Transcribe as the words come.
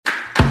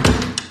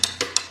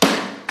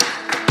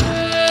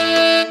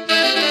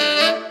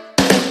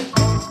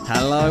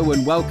Hello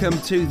and welcome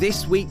to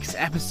this week's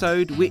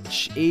episode,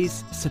 which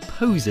is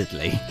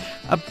supposedly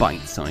a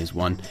bite-sized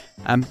one.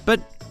 But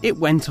it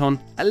went on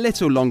a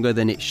little longer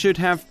than it should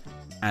have,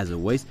 as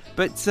always.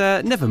 But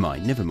never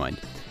mind.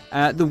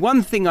 The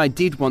one thing I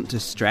did want to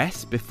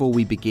stress before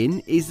we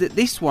begin is that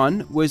this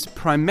one was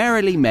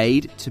primarily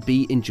made to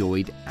be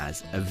enjoyed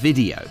as a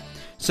video.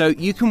 So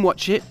you can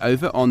watch it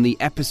over on the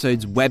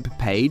episode's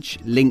webpage,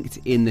 linked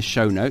in the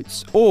show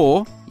notes,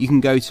 or you can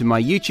go to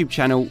my YouTube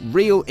channel,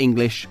 Real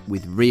English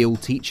with Real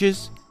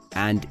Teachers,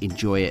 and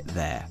enjoy it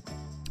there.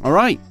 All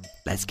right,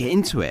 let's get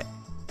into it.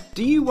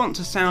 Do you want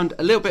to sound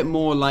a little bit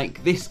more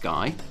like this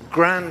guy?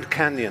 Grand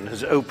Canyon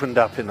has opened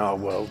up in our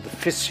world. The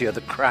fissure,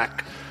 the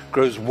crack,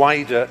 grows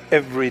wider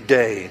every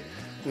day.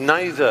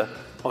 Neither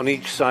on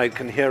each side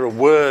can hear a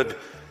word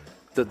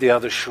that the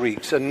other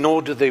shrieks, and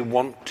nor do they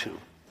want to.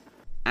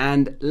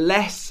 And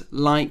less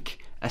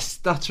like a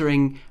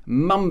stuttering,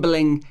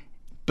 mumbling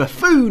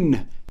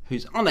buffoon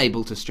who's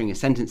unable to string a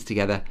sentence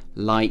together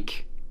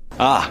like...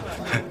 Ah,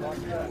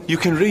 you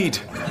can read.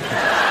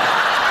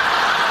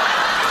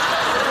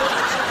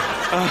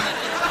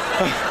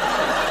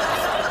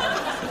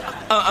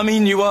 I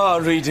mean, you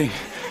are reading.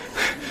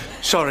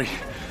 Sorry.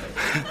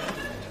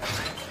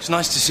 It's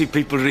nice to see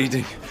people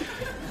reading.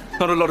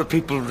 Not a lot of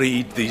people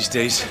read these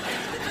days.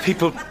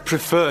 People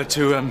prefer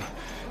to,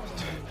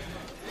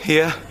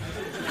 hear.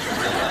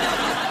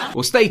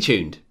 Well, stay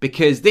tuned,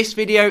 because this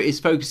video is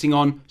focusing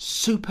on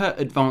super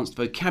advanced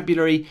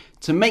vocabulary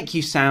to make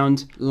you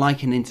sound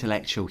like an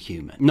intellectual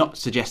human. Not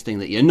suggesting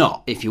that you're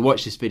not. If you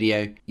watch this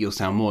video, you'll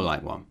sound more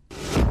like one.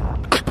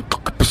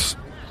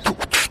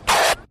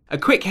 A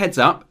quick heads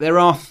up, there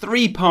are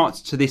 3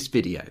 parts to this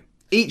video.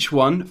 Each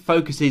one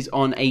focuses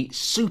on a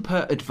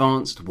super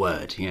advanced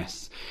word,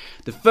 yes.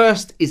 The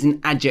first is an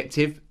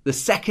adjective, the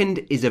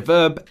second is a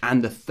verb,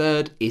 and the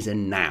third is a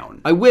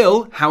noun. I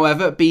will,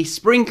 however, be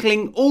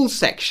sprinkling all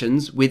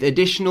sections with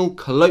additional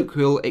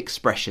colloquial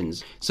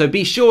expressions, so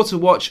be sure to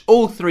watch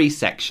all 3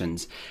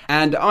 sections.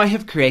 And I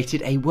have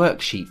created a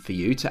worksheet for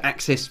you to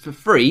access for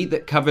free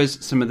that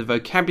covers some of the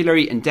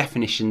vocabulary and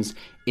definitions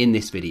in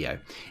this video.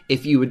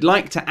 If you would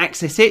like to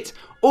access it,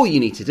 all you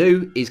need to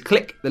do is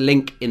click the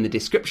link in the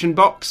description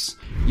box.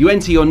 You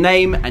enter your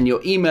name and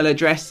your email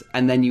address,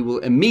 and then you will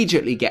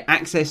immediately get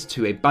access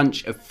to a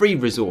bunch of free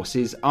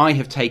resources I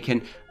have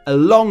taken a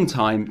long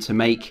time to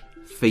make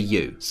for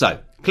you. So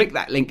click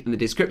that link in the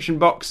description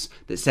box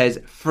that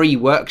says free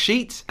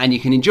worksheet, and you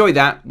can enjoy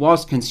that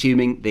whilst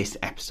consuming this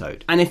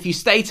episode. And if you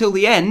stay till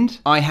the end,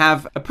 I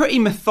have a pretty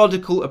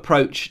methodical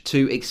approach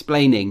to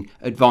explaining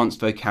advanced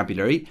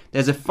vocabulary.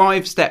 There's a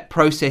 5-step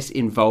process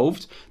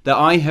involved that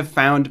I have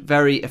found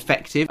very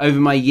effective over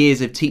my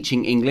years of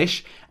teaching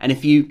English. And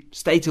if you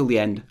stay till the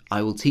end,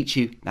 I will teach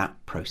you that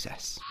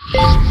process.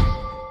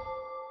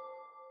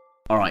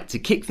 All right, to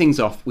kick things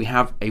off, we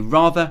have a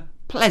rather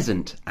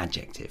pleasant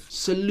adjective,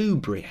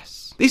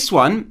 salubrious. This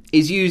one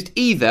is used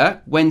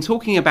either when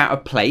talking about a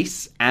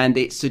place and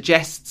it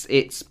suggests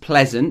it's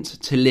pleasant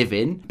to live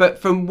in, but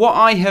from what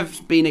I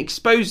have been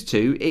exposed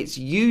to, it's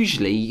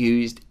usually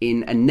used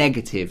in a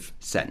negative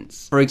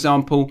sense. For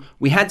example,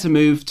 we had to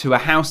move to a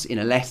house in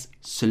a less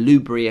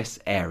salubrious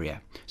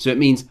area. So it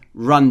means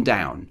run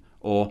down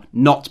or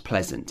not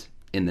pleasant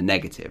in the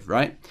negative,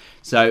 right?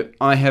 So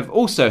I have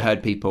also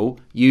heard people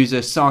use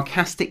a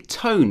sarcastic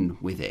tone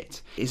with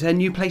it. Is their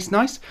new place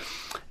nice?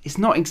 It's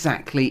not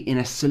exactly in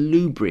a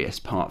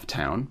salubrious part of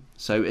town,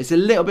 so it's a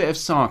little bit of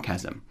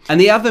sarcasm. And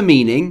the other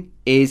meaning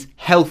is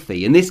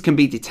healthy, and this can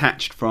be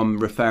detached from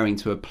referring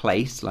to a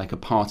place, like a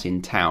part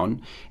in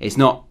town. It's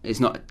not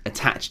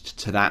attached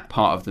to that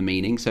part of the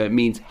meaning, so it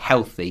means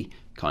healthy,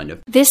 kind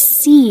of. This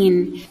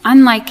scene,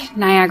 unlike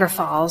Niagara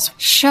Falls,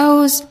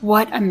 shows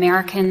what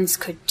Americans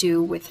could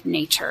do with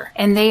nature.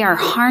 And they are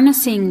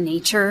harnessing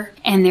nature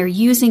and they're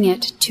using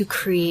it to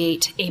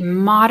create a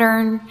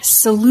modern,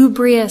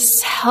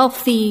 salubrious,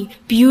 healthy,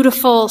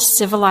 beautiful,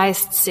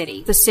 civilized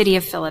city, the city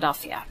of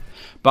Philadelphia.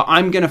 But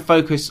I'm going to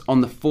focus on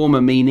the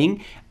former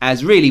meaning,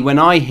 as really when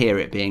I hear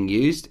it being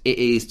used, it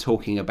is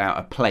talking about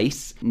a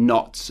place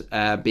not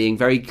being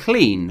very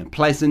clean,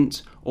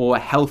 pleasant, or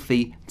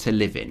healthy to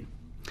live in.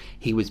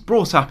 He was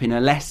brought up in a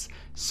less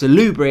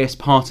salubrious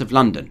part of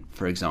London,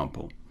 for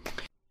example.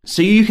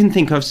 So you can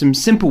think of some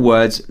simple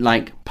words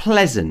like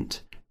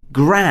pleasant,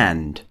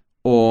 grand,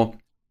 or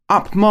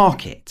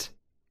upmarket.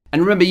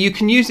 And remember, you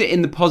can use it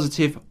in the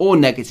positive or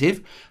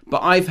negative,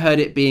 but I've heard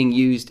it being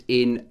used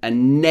in a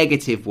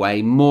negative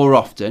way more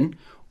often,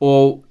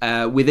 or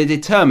with a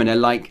determiner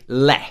like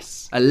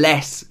less, a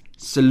less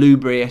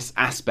salubrious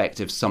aspect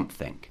of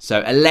something.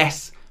 So a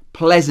less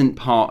pleasant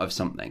part of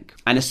something.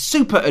 And a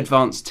super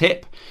advanced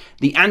tip,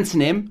 the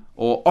antonym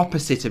or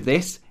opposite of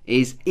this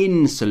is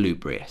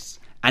insalubrious,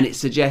 and it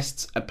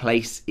suggests a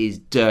place is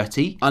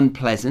dirty,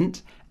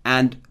 unpleasant,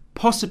 and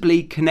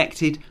possibly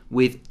connected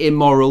with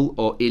immoral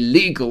or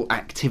illegal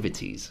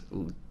activities.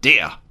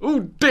 Oh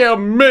dear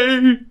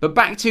me. But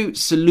back to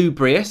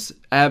salubrious,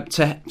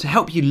 to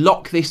help you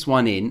lock this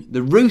one in,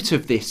 the root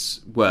of this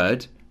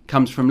word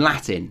comes from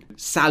Latin,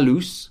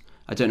 salus,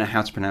 I don't know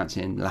how to pronounce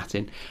it in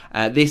Latin.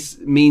 This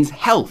means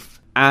health.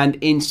 And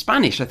in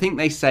Spanish, I think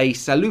they say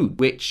salud,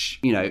 which,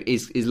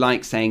 is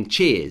like saying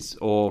cheers,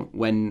 or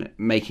when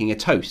making a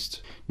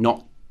toast,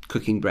 not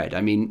cooking bread.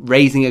 I mean,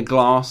 raising a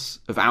glass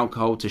of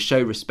alcohol to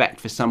show respect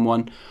for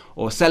someone,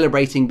 or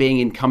celebrating being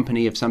in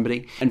company of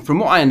somebody. And from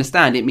what I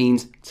understand, it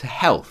means to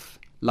health,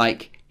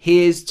 like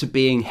here's to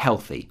being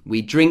healthy.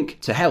 We drink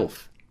to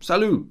health.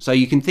 Salud. So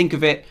you can think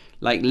of it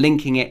like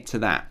linking it to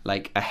that,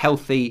 like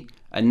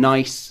a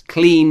nice,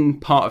 clean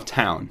part of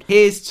town.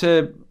 Here's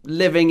to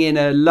living in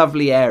a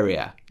lovely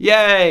area.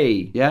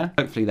 Yay! Yeah?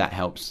 Hopefully that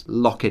helps.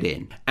 Lock it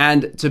in.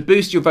 And to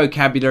boost your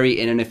vocabulary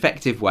in an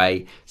effective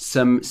way,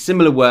 some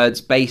similar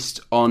words based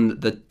on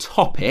the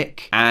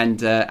topic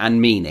and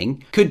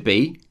meaning could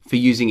be, for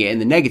using it in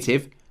the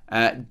negative,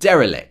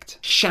 derelict,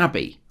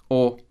 shabby,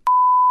 or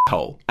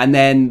hole. And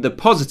then the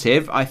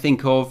positive, I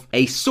think of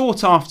a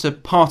sought-after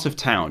part of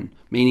town,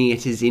 meaning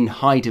it is in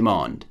high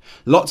demand.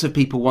 Lots of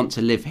people want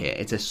to live here.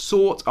 It's a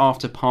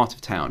sought-after part of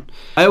town.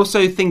 I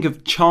also think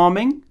of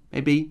charming,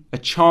 maybe a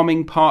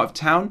charming part of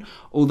town,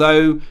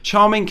 although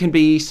charming can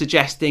be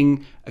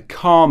suggesting a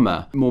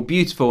calmer, more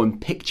beautiful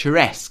and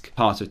picturesque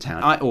part of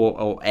town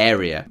or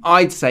area.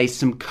 I'd say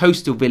some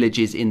coastal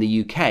villages in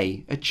the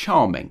UK are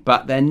charming,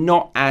 but they're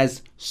not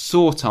as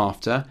sought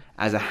after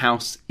as a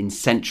house in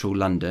central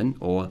London,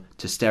 or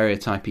to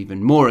stereotype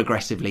even more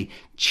aggressively,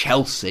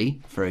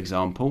 Chelsea, for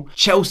example.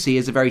 Chelsea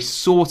is a very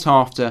sought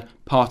after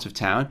part of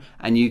town,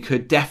 and you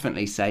could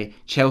definitely say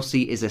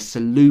Chelsea is a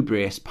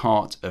salubrious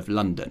part of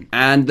London.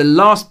 And the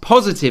last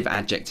positive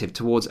adjective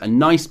towards a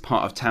nice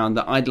part of town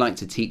that I'd like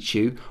to teach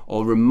you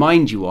or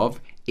remind you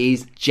of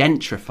is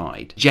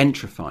gentrified.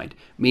 Gentrified,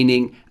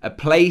 meaning a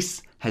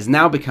place has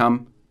now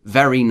become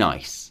very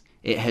nice.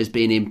 It has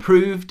been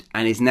improved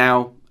and is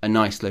now a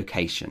nice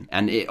location.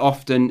 And it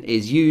often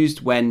is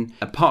used when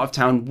a part of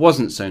town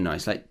wasn't so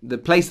nice. Like the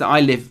place that I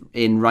live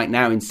in right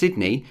now in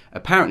Sydney,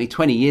 apparently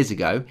 20 years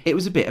ago, it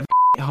was a bit of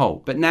a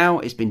hole. But now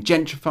it's been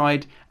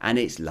gentrified and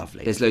it's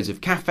lovely. There's loads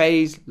of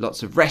cafes,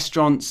 lots of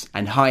restaurants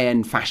and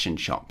high-end fashion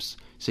shops.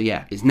 So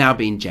yeah, it's now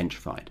been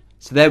gentrified.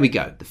 So there we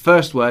go. The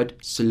first word,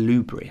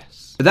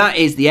 salubrious. So that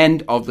is the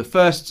end of the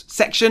first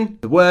section.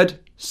 The word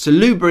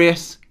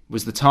salubrious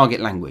was the target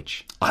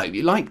language. I hope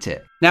you liked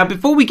it. Now,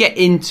 before we get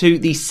into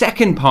the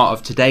second part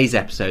of today's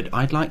episode,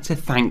 I'd like to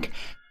thank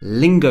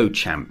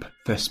LingoChamp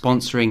for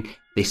sponsoring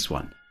this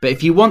one. But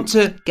if you want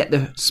to get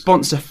the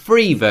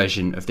sponsor-free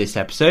version of this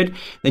episode,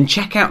 then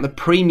check out the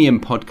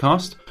premium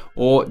podcast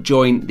or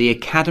join the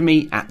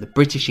Academy at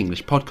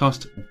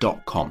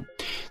thebritishenglishpodcast.com.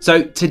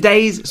 So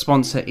today's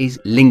sponsor is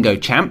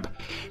LingoChamp.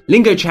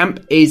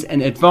 LingoChamp is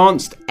an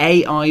advanced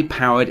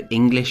AI-powered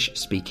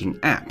English-speaking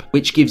app,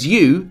 which gives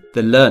you,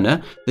 the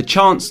learner, the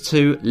chance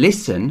to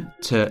listen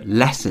to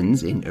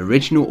lessons in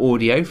original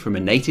audio from a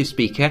native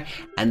speaker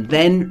and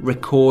then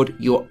record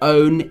your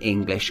own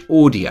English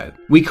audio.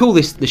 We call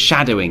this the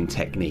shadowing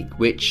technique,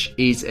 which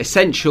is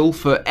essential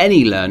for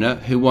any learner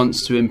who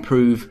wants to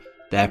improve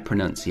their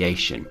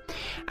pronunciation.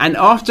 And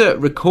after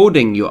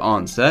recording your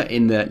answer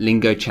in the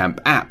LingoChamp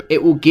app,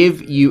 it will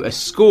give you a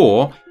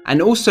score and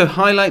also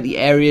highlight the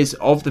areas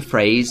of the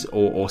phrase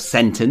or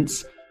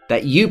sentence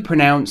that you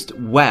pronounced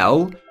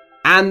well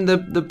and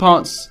the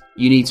parts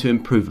you need to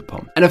improve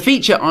upon. And a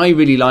feature I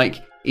really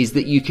like is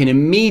that you can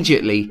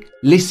immediately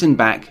listen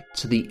back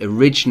to the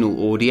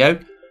original audio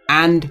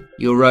and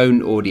your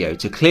own audio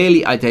to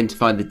clearly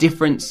identify the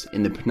difference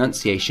in the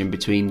pronunciation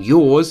between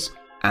yours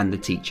and the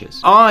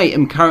teachers. I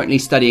am currently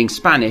studying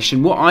Spanish,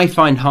 and what I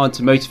find hard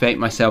to motivate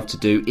myself to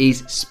do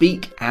is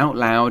speak out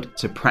loud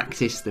to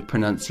practice the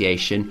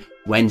pronunciation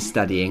when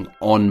studying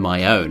on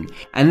my own.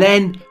 And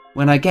then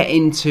when I get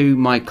into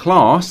my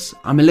class,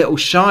 I'm a little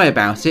shy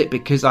about it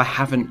because I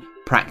haven't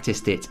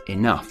practiced it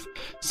enough.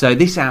 So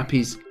this app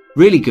is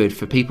really good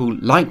for people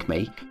like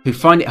me who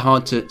find it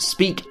hard to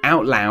speak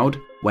out loud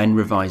when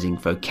revising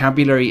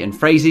vocabulary and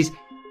phrases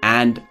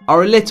and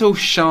are a little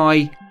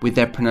shy with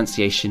their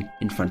pronunciation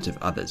in front of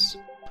others.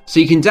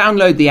 So you can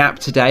download the app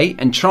today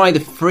and try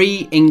the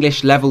free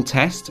English level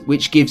test,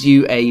 which gives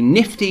you a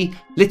nifty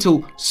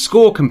little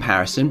score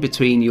comparison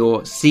between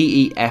your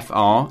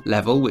CEFR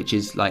level, which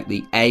is like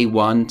the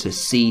A1 to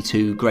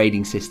C2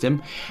 grading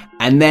system,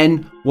 and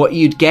then what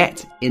you'd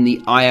get in the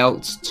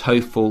IELTS,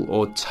 TOEFL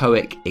or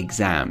TOEIC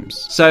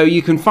exams. So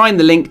you can find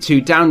the link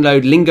to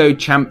download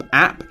LingoChamp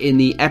app in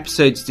the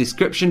episode's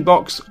description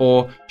box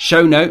or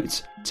show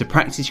notes to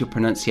practice your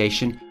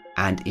pronunciation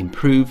and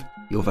improve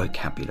your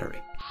vocabulary.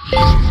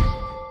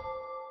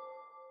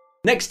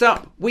 Next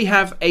up, we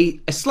have a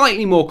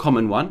slightly more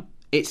common one.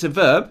 It's a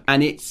verb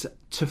and it's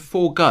to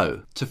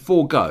forego. To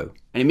forego.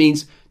 And it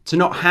means to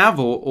not have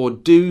or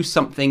do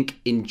something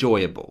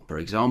enjoyable. For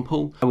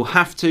example, I will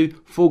have to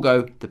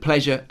forego the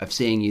pleasure of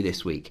seeing you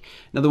this week.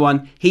 Another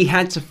one, he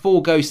had to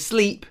forego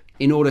sleep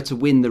in order to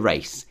win the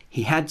race.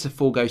 He had to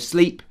forego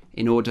sleep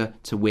in order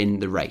to win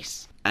the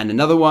race. And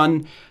another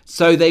one,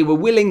 so they were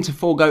willing to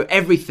forego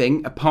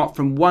everything apart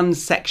from one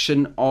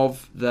section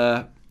of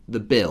the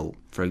bill,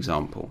 for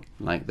example,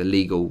 like the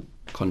legal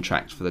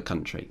contract for the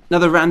country.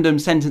 Another random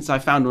sentence I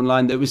found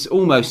online that was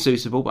almost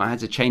suitable, but I had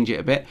to change it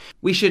a bit.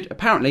 We should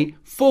apparently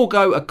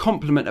forego a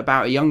compliment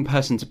about a young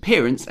person's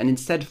appearance and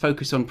instead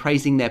focus on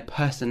praising their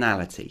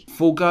personality.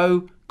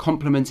 Forego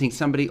complimenting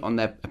somebody on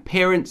their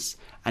appearance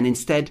and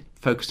instead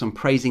focus on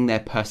praising their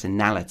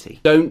personality.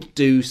 Don't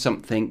do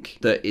something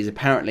that is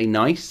apparently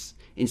nice.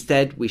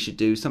 Instead, we should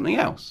do something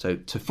else. So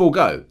to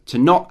forego, to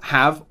not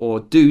have or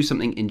do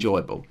something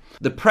enjoyable.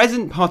 The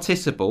present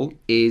participle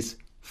is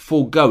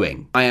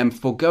foregoing. I am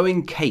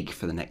foregoing cake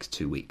for the next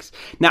 2 weeks.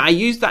 Now, I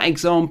used that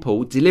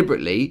example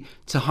deliberately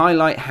to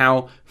highlight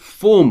how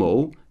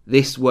formal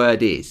this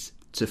word is,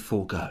 to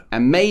forego.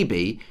 And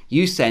maybe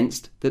you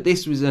sensed that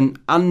this was an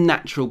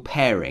unnatural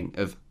pairing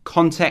of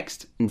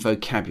context and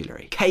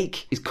vocabulary.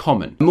 Cake is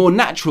common. A more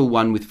natural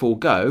one with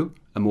forego,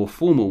 a more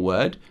formal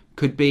word,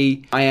 could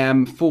be, I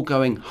am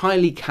foregoing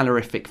highly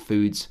calorific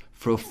foods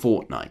for a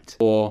fortnight.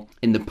 Or,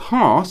 in the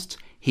past,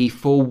 he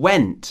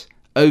forewent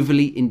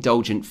overly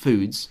indulgent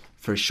foods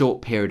for a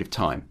short period of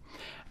time.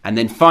 And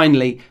then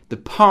finally, the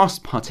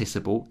past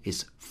participle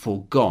is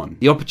foregone.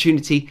 The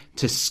opportunity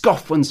to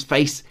scoff one's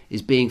face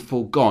is being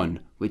foregone,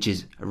 which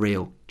is a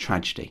real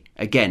tragedy.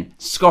 Again,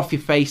 scoff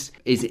your face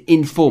is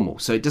informal,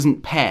 so it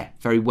doesn't pair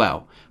very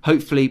well.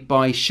 Hopefully,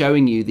 by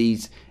showing you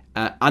these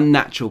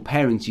unnatural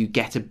pairings, you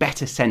get a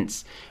better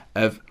sense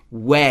of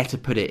where to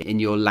put it in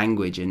your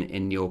language and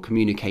in your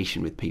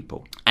communication with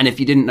people. And if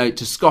you didn't know,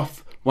 to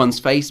scoff one's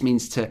face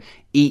means to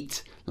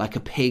eat like a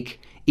pig,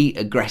 eat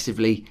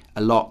aggressively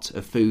a lot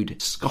of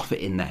food, scoff it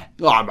in there.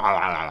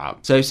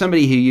 So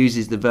somebody who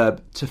uses the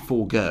verb to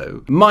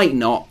forego might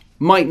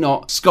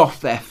not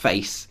scoff their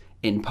face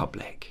in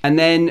public. And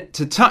then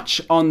to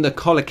touch on the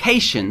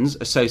collocations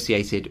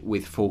associated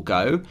with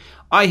forego,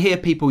 I hear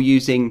people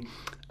using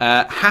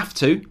have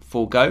to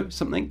forego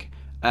something,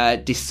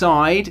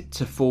 decide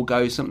to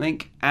forego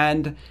something,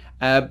 and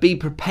be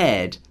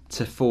prepared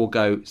to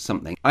forego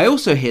something. I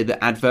also hear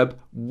the adverb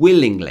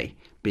willingly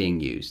being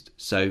used.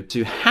 So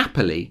to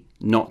happily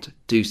not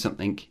do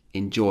something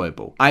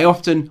enjoyable. I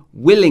often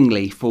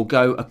willingly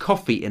forego a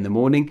coffee in the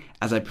morning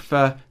as I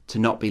prefer to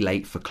not be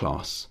late for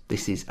class.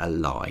 This is a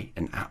lie,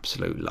 an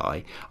absolute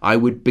lie. I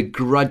would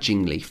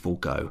begrudgingly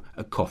forego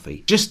a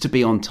coffee just to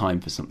be on time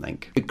for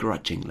something.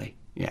 Begrudgingly,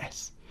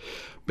 yes.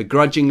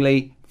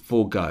 Begrudgingly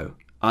forego.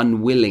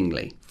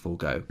 Unwillingly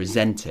forego.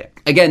 Resent it.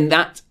 Again,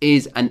 that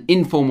is an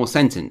informal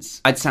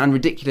sentence. I'd sound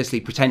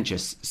ridiculously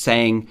pretentious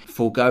saying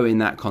forego in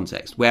that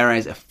context,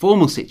 whereas a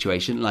formal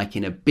situation, like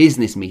in a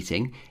business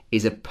meeting,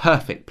 is a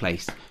perfect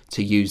place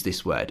to use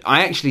this word.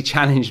 I actually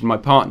challenged my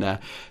partner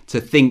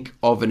to think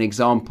of an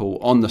example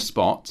on the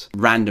spot,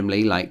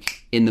 randomly,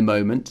 like in the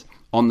moment,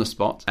 on the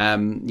spot.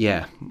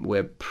 Yeah,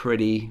 we're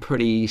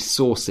pretty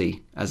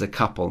saucy as a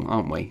couple,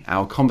 aren't we?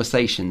 Our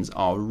conversations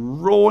are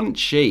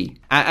raunchy.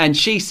 And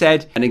she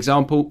said, an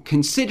example,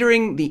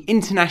 considering the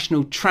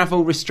international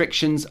travel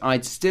restrictions,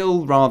 I'd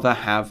still rather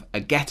have a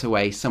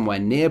getaway somewhere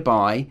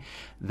nearby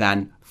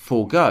than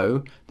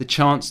forego the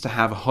chance to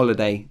have a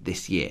holiday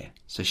this year.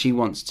 So she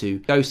wants to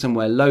go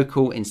somewhere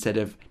local instead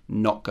of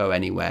not go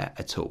anywhere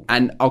at all.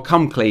 And I'll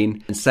come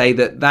clean and say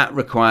that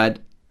required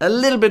a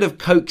little bit of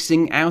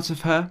coaxing out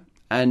of her.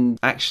 And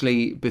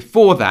actually,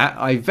 before that,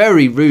 I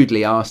very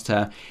rudely asked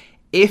her,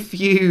 if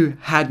you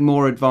had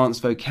more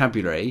advanced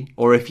vocabulary,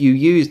 or if you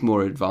used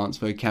more advanced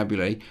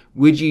vocabulary,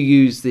 would you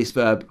use this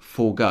verb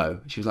forego?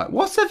 She was like,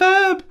 what's a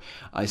verb?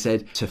 I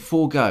said, to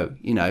forego,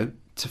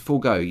 to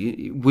forego.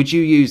 Would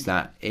you use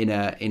that in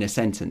a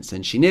sentence?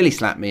 And she nearly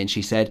slapped me and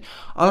she said,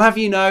 I'll have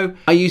you know,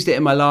 I used it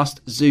in my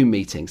last Zoom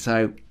meeting,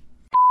 so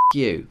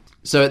you.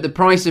 So at the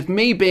price of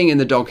me being in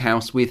the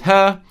doghouse with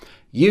her,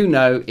 you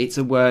know it's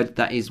a word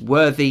that is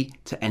worthy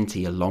to enter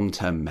your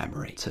long-term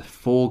memory. To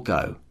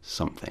forego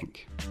something.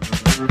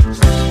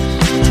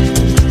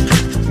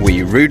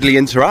 We rudely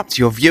interrupt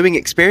your viewing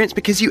experience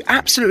because you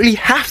absolutely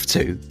have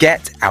to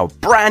get our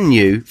brand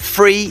new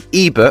free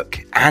ebook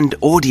and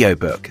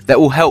audiobook that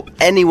will help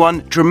anyone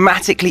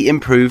dramatically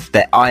improve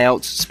their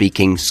IELTS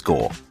speaking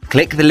score.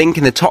 Click the link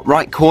in the top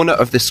right corner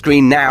of the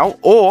screen now,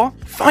 or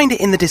find it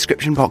in the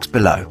description box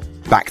below.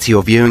 Back to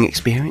your viewing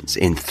experience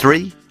in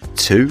 3,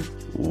 2,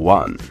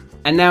 1.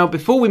 And now,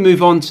 before we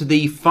move on to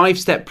the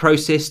 5-step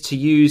process to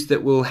use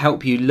that will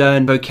help you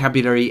learn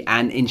vocabulary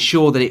and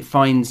ensure that it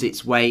finds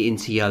its way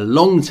into your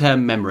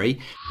long-term memory,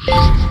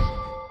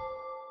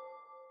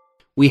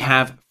 we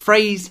have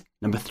phrase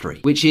number 3,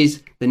 which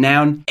is the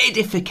noun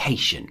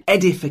edification.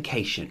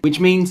 Edification, which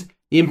means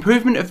the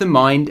improvement of the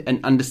mind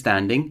and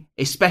understanding,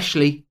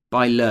 especially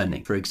by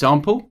learning. For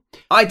example,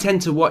 I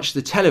tend to watch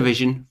the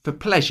television for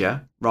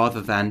pleasure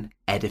rather than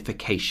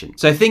edification.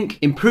 So think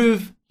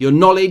improve your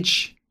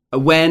knowledge,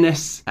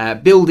 awareness,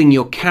 building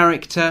your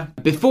character.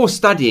 Before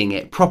studying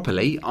it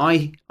properly,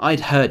 I'd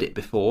heard it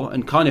before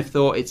and kind of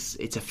thought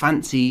it's a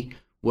fancy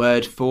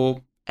word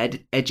for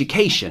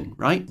education,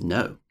 right?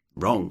 No,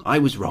 wrong. I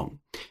was wrong.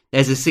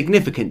 There's a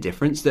significant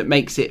difference that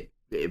makes it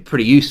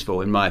pretty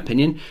useful, in my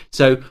opinion.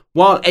 So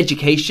while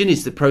education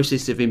is the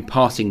process of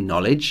imparting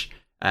knowledge,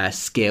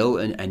 skill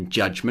and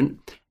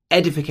judgment,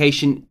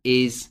 edification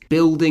is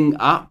building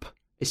up,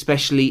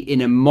 especially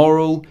in a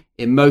moral,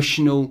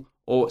 emotional,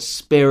 or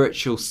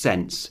spiritual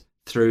sense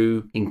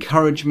through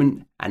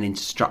encouragement and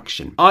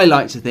instruction. I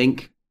like to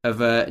think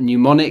of a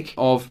mnemonic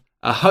of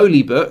a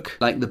holy book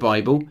like the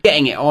Bible,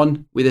 getting it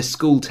on with a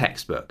school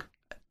textbook,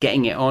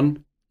 getting it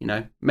on,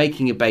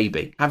 making a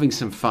baby, having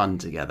some fun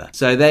together.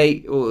 So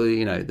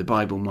the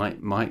Bible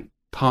might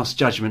pass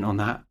judgment on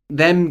that.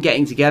 Them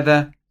getting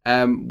together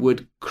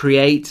would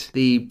create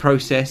the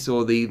process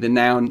or the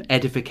noun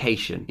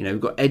edification. We've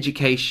got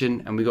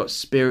education and we've got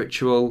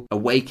spiritual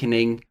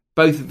awakening,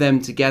 both of them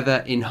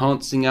together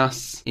enhancing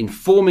us,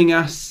 informing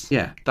us.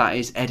 Yeah, that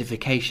is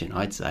edification,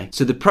 I'd say.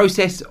 So the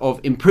process of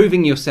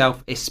improving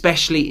yourself,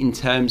 especially in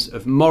terms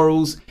of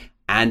morals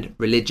and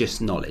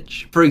religious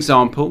knowledge. For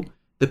example,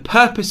 the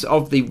purpose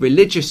of the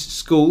religious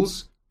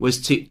schools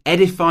was to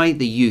edify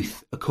the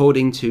youth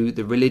according to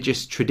the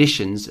religious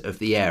traditions of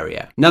the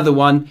area. Another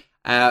one,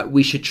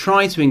 we should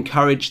try to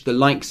encourage the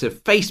likes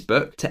of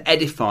Facebook to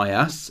edify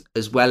us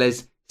as well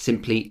as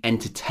simply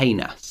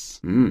entertain us.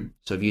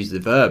 So I've used the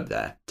verb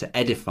there, to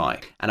edify.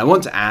 And I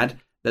want to add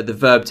that the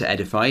verb to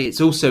edify, it's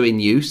also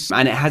in use,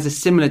 and it has a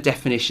similar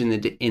definition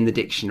in the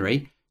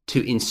dictionary: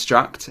 to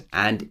instruct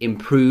and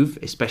improve,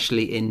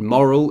 especially in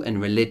moral and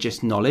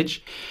religious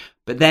knowledge.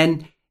 But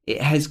then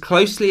it has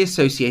closely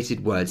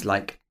associated words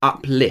like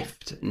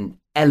uplift and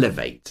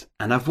elevate.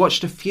 And I've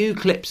watched a few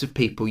clips of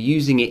people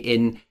using it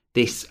in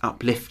this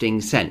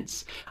uplifting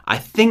sense. I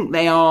think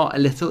they are a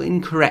little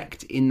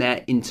incorrect in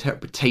their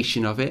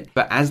interpretation of it,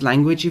 but as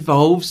language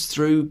evolves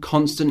through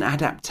constant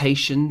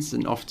adaptations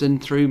and often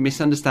through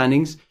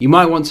misunderstandings, you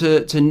might want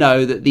to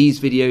know that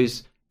these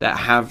videos that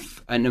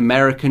have an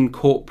American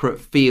corporate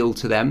feel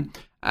to them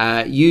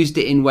used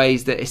it in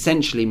ways that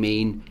essentially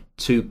mean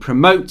to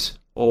promote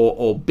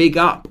or big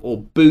up or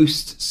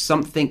boost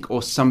something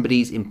or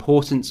somebody's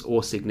importance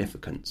or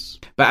significance.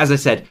 But as I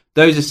said,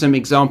 those are some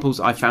examples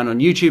I found on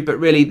YouTube, but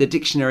really the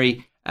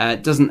dictionary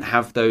doesn't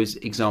have those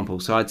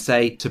examples. So I'd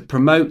say to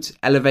promote,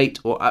 elevate,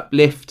 or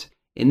uplift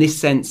in this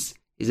sense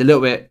is a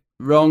little bit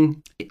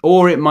wrong,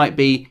 or it might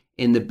be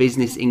in the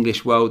business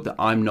English world that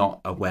I'm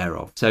not aware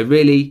of. So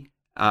really,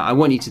 I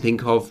want you to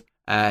think of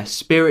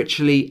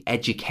spiritually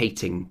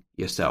educating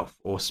yourself,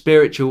 or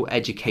spiritual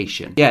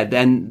education. Yeah,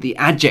 then the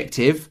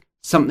adjective,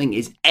 something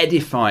is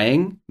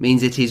edifying,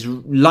 means it is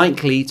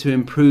likely to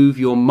improve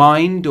your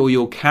mind or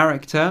your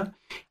character,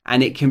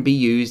 and it can be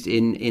used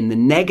in the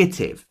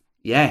negative.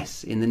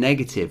 Yes, in the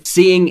negative.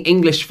 Seeing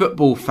English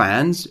football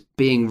fans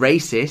being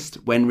racist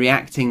when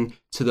reacting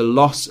to the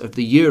loss of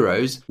the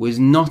Euros was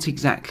not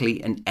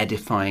exactly an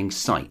edifying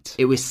sight.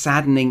 It was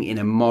saddening in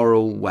a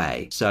moral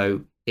way.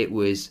 So it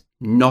was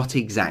not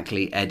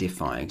exactly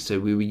edifying. So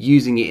we were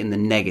using it in the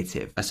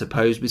negative, I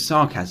suppose, with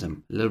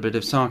sarcasm, a little bit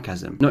of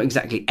sarcasm. Not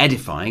exactly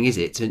edifying, is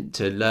it,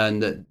 to learn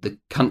that the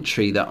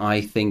country that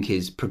I think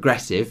is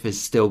progressive has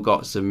still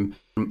got some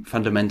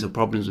fundamental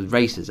problems with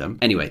racism.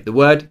 Anyway, the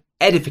word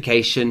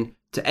edification,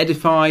 to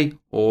edify,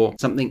 or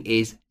something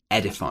is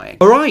edifying.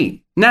 All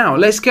right, now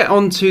let's get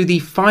on to the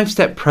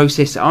 5-step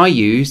process I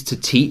use to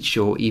teach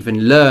or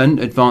even learn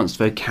advanced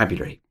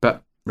vocabulary.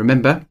 But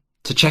remember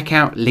to check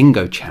out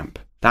LingoChamp,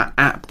 that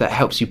app that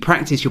helps you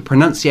practice your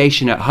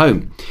pronunciation at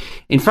home.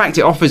 In fact,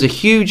 it offers a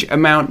huge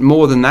amount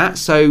more than that,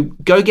 so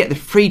go get the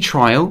free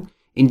trial,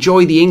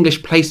 enjoy the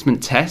English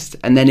placement test,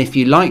 and then if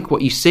you like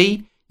what you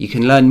see, you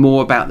can learn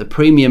more about the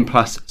Premium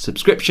Plus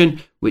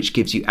subscription, which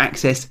gives you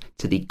access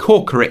to the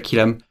core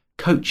curriculum,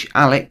 Coach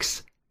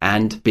Alex,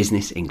 and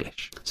Business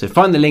English. So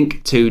find the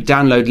link to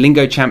download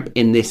LingoChamp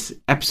in this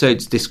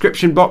episode's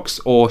description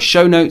box or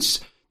show notes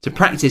to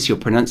practice your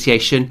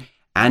pronunciation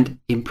and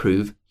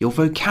improve your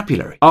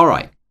vocabulary. All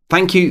right,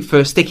 thank you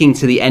for sticking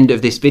to the end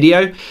of this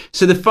video.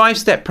 So the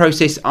 5-step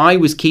process I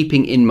was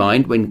keeping in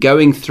mind when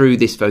going through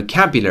this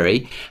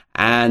vocabulary,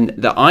 and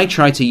that I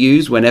try to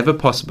use whenever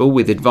possible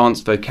with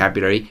advanced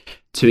vocabulary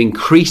to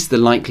increase the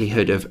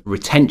likelihood of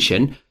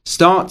retention,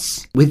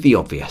 starts with the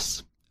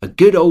obvious, a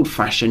good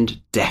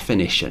old-fashioned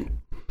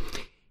definition.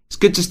 It's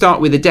good to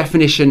start with a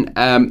definition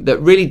that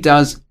really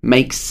does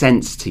make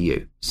sense to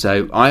you.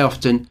 So I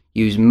often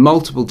use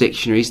multiple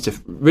dictionaries to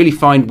really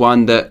find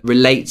one that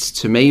relates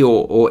to me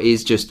or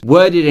is just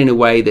worded in a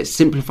way that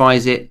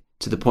simplifies it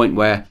to the point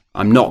where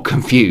I'm not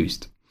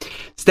confused.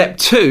 Step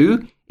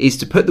 2 is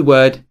to put the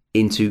word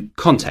into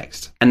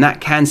context. And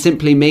that can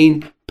simply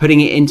mean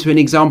putting it into an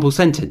example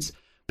sentence.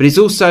 But it's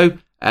also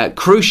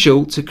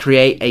crucial to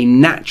create a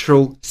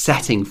natural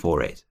setting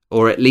for it,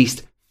 or at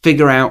least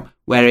figure out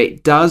where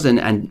it does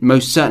and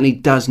most certainly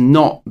does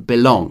not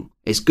belong.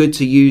 It's good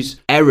to use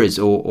errors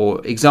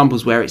or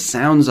examples where it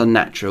sounds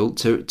unnatural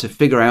to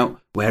figure out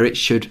where it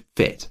should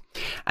fit.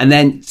 And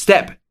then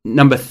step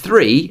number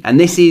 3, and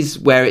this is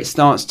where it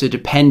starts to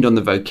depend on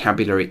the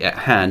vocabulary at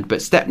hand,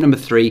 but step number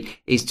 3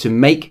 is to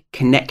make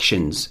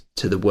connections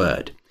to the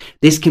word.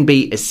 This can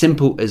be as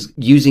simple as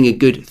using a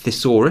good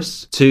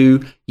thesaurus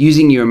to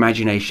using your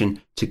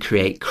imagination to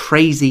create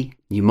crazy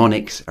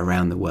mnemonics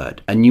around the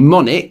word. A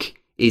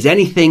mnemonic is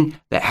anything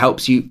that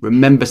helps you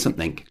remember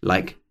something,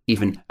 like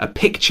even a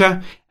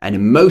picture, an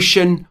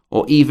emotion,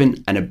 or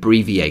even an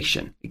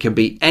abbreviation. It can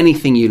be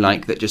anything you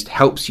like that just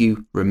helps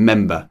you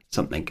remember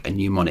something, a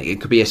mnemonic.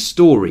 It could be a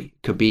story,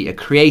 it could be a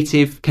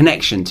creative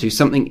connection to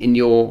something in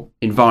your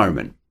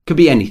environment. It could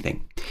be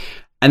anything.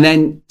 And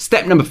then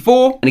step number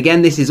 4, and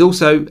again, this is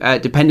also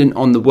dependent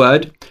on the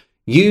word,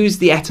 use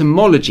the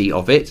etymology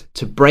of it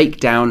to break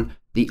down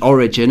the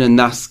origin and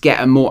thus get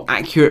a more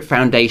accurate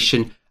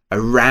foundation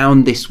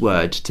around this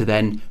word to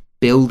then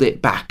build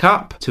it back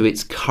up to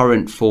its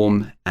current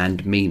form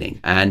and meaning.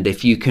 And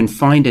if you can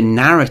find a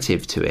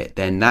narrative to it,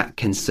 then that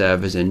can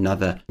serve as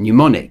another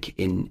mnemonic,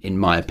 in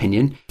my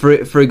opinion.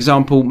 For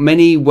example,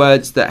 many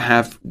words that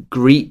have a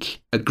Greek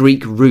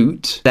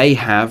root, they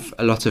have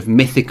a lot of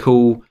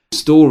mythical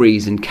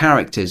stories and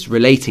characters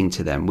relating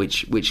to them,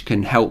 which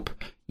can help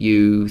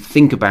you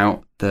think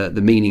about the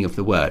meaning of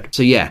the word.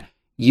 So yeah,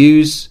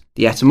 use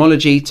the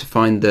etymology to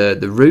find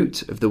the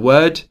root of the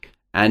word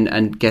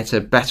and get a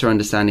better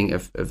understanding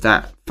of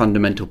that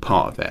fundamental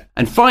part of it.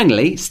 And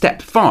finally,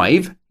 step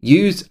 5,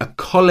 use a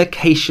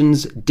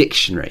collocations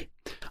dictionary.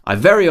 I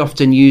very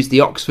often use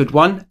the Oxford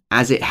one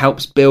as it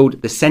helps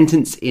build the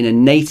sentence in a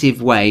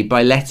native way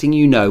by letting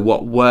you know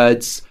what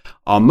words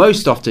are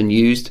most often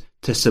used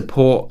to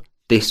support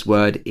this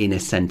word in a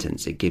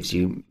sentence. It gives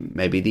you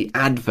maybe the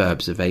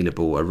adverbs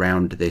available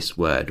around this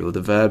word, or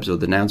the verbs or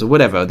the nouns or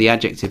whatever, or the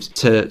adjectives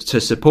to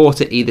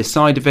support it either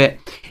side of it.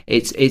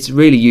 It's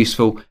really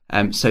useful.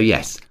 So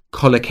yes,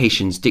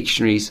 collocations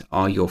dictionaries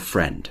are your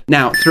friend.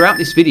 Now, throughout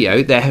this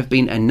video, there have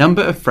been a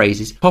number of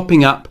phrases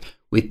popping up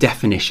with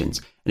definitions.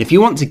 And if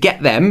you want to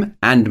get them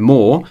and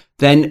more,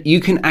 then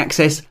you can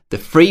access the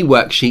free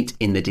worksheet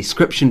in the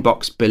description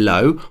box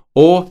below,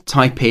 or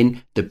type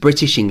in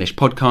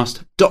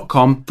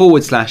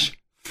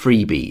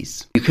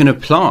thebritishenglishdpodcast.com/freebies. You can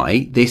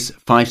apply this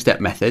 5-step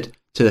method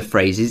to the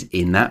phrases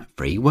in that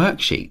free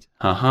worksheet.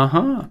 Ha ha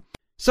ha.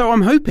 So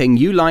I'm hoping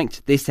you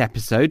liked this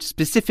episode,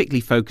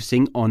 specifically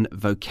focusing on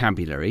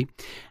vocabulary.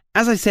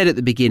 As I said at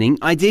the beginning,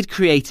 I did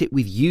create it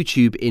with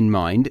YouTube in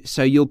mind,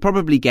 so you'll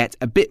probably get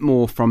a bit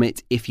more from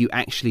it if you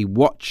actually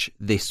watch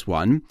this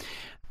one.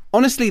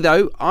 Honestly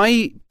though,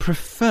 I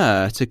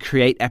prefer to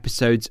create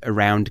episodes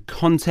around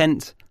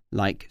content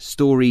like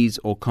stories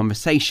or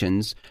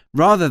conversations,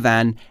 rather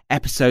than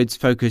episodes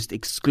focused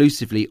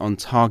exclusively on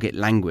target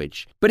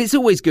language. But it's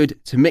always good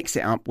to mix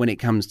it up when it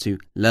comes to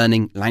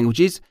learning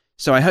languages.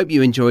 So I hope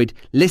you enjoyed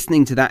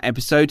listening to that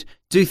episode.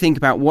 Do think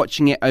about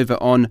watching it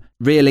over on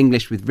Real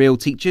English with Real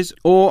Teachers,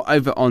 or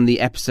over on the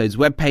episode's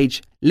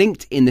webpage,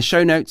 linked in the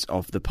show notes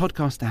of the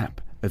podcast app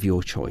of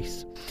your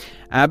choice.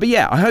 But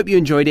yeah, I hope you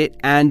enjoyed it.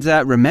 And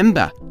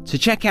remember to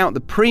check out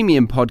the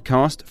premium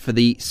podcast for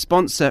the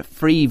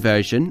sponsor-free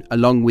version,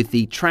 along with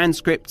the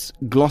transcripts,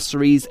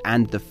 glossaries,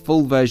 and the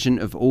full version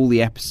of all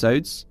the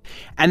episodes.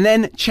 And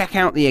then check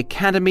out the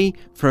Academy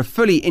for a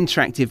fully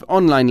interactive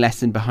online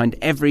lesson behind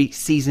every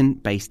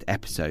season-based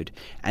episode.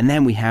 And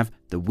then we have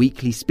the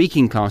weekly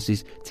speaking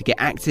classes to get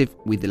active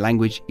with the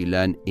language you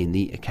learn in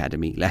the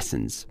Academy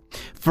lessons.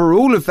 For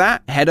all of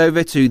that, head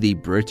over to the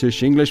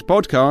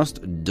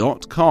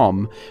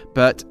BritishEnglishPodcast.com.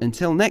 But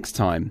until next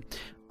time,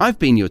 I've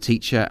been your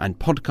teacher and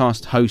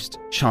podcast host,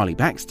 Charlie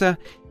Baxter,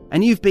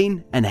 and you've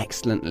been an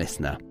excellent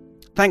listener.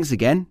 Thanks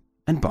again,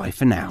 and bye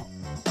for now.